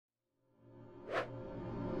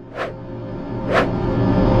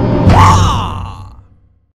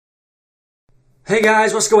Hey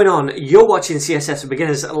guys, what's going on? You're watching CSS for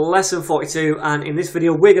Beginners lesson 42, and in this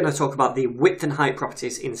video we're going to talk about the width and height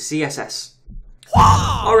properties in CSS.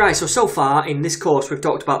 Alright, so far in this course we've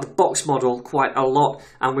talked about the box model quite a lot,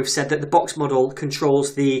 and we've said that the box model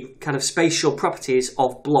controls the kind of spatial properties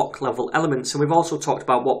of block level elements, and we've also talked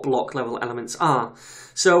about what block level elements are.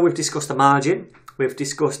 So we've discussed the margin, we've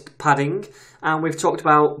discussed padding, and we've talked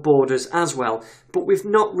about borders as well, but we've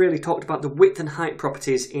not really talked about the width and height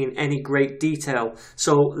properties in any great detail.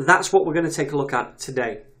 So that's what we're going to take a look at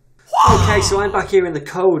today. Okay, so I'm back here in the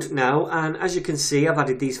code now, and as you can see I've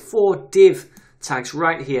added these 4 div tags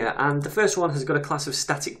right here, and the first one has got a class of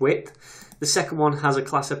static width, the second one has a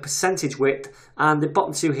class of percentage width, and the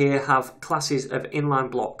bottom 2 here have classes of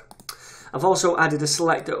inline block. I've also added a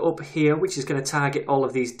selector up here which is going to target all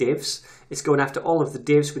of these divs. It's going after all of the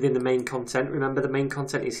divs within the main content. Remember, the main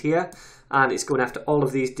content is here, and it's going after all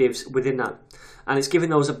of these divs within that. And it's giving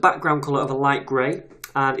those a background colour of a light grey,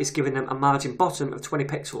 and it's giving them a margin bottom of 20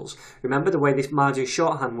 pixels. Remember, the way this margin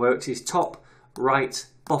shorthand works is top, right,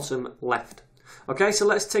 bottom, left. Okay, so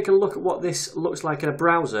let's take a look at what this looks like in a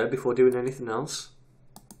browser before doing anything else.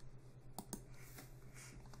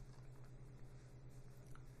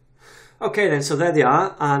 Okay then, so there they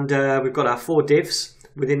are, and we've got our 4 divs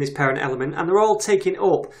within this parent element, and they're all taking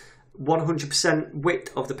up 100%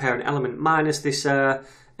 width of the parent element, minus this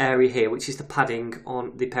area here, which is the padding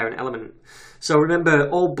on the parent element. So remember,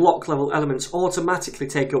 all block level elements automatically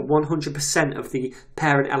take up 100% of the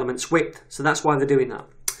parent element's width, so that's why they're doing that.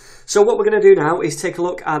 So what we're going to do now is take a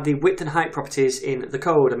look at the width and height properties in the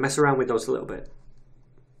code and mess around with those a little bit.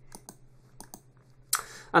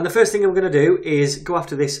 And the first thing I'm going to do is go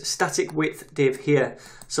after this static width div here.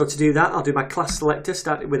 So to do that, I'll do my class selector,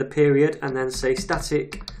 start it with a period, and then say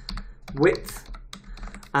static width,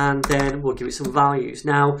 and then we'll give it some values.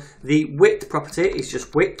 Now, the width property is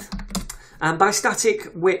just width, and by static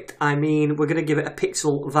width, I mean we're going to give it a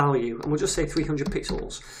pixel value, and we'll just say 300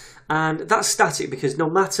 pixels. And that's static because no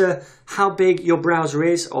matter how big your browser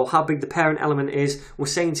is or how big the parent element is, we're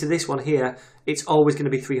saying to this one here, it's always going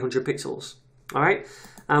to be 300 pixels. All right.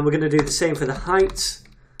 And we're going to do the same for the height,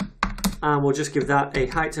 and we'll just give that a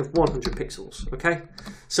height of 100 pixels, okay?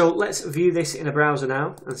 So let's view this in a browser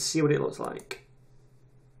now and see what it looks like.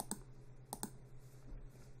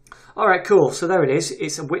 Alright, cool, so there it is.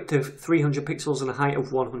 It's a width of 300 pixels and a height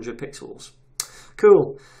of 100 pixels.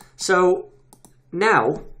 Cool, so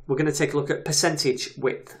now we're going to take a look at percentage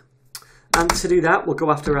width. And to do that, we'll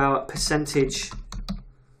go after our percentage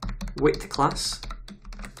width class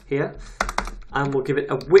here. And we'll give it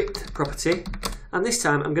a width property, and this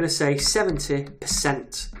time I'm going to say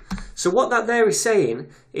 70%. So what that there is saying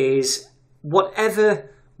is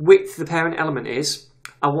whatever width the parent element is,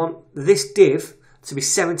 I want this div to be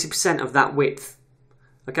 70% of that width.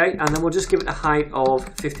 Okay, and then we'll just give it a height of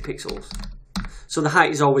 50 pixels. So the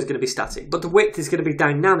height is always going to be static, but the width is going to be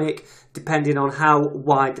dynamic depending on how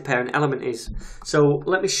wide the parent element is. So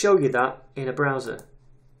let me show you that in a browser.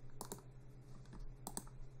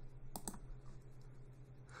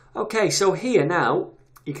 Okay, so here now,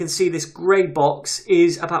 you can see this grey box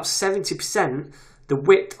is about 70% the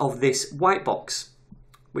width of this white box,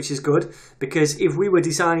 which is good, because if we were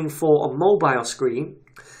designing for a mobile screen,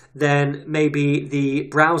 then maybe the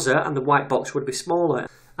browser and the white box would be smaller.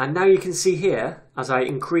 And now you can see here, as I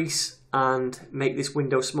increase and make this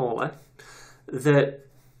window smaller, that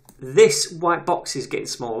this white box is getting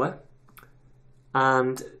smaller,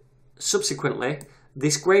 and subsequently,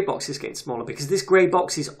 this grey box is getting smaller because this grey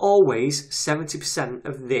box is always 70%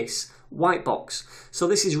 of this white box. So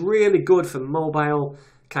this is really good for mobile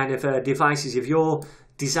kind of devices. If you're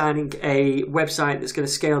designing a website that's going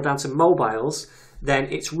to scale down to mobiles, then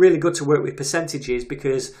it's really good to work with percentages,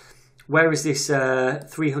 because whereas this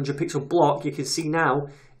 300 pixel block you can see now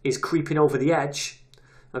is creeping over the edge,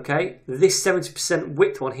 okay, this 70%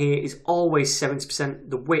 width one here is always 70%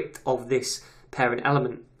 the width of this parent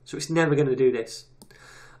element. So it's never going to do this.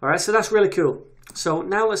 Alright, so that's really cool. So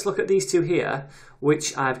now let's look at these two here,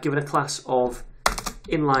 which I've given a class of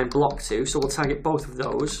inline block to. So we'll target both of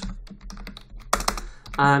those.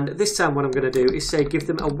 And this time what I'm going to do is say give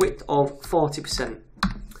them a width of 40%.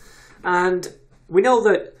 And we know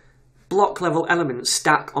that block level elements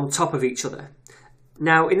stack on top of each other.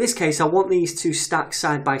 Now in this case I want these to stack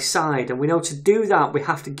side by side, and we know to do that we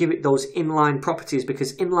have to give it those inline properties,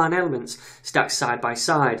 because inline elements stack side by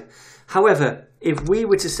side. However, if we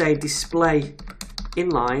were to say display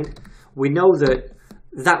inline, we know that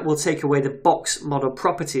that will take away the box model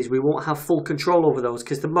properties. We won't have full control over those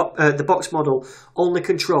because the box model only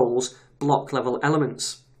controls block level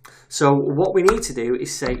elements. So what we need to do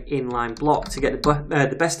is say inline block to get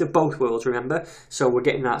the best of both worlds, remember? So we're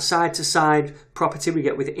getting that side-to-side property we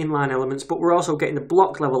get with inline elements, but we're also getting the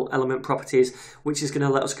block level element properties, which is going to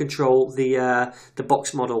let us control the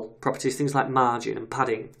box model properties, things like margin and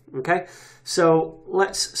padding. Okay, so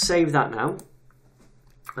let's save that now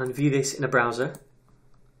and view this in a browser.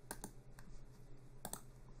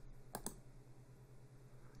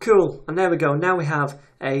 Cool, and there we go. Now we have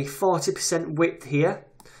a 40% width here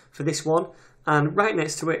for this one, and right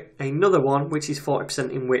next to it another one which is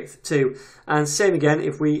 40% in width too. And same again,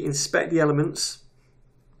 if we inspect the elements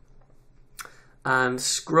and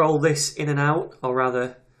scroll this in and out, or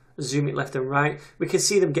rather zoom it left and right, we can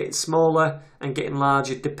see them getting smaller and getting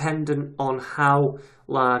larger dependent on how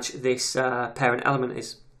large this parent element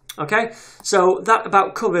is. Okay, so that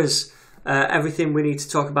about covers everything we need to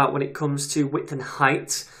talk about when it comes to width and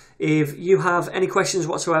height. If you have any questions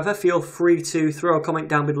whatsoever, feel free to throw a comment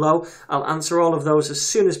down below. I'll answer all of those as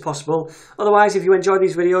soon as possible. Otherwise, if you enjoy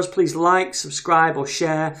these videos, please like, subscribe or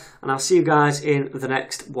share, and I'll see you guys in the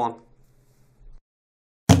next one.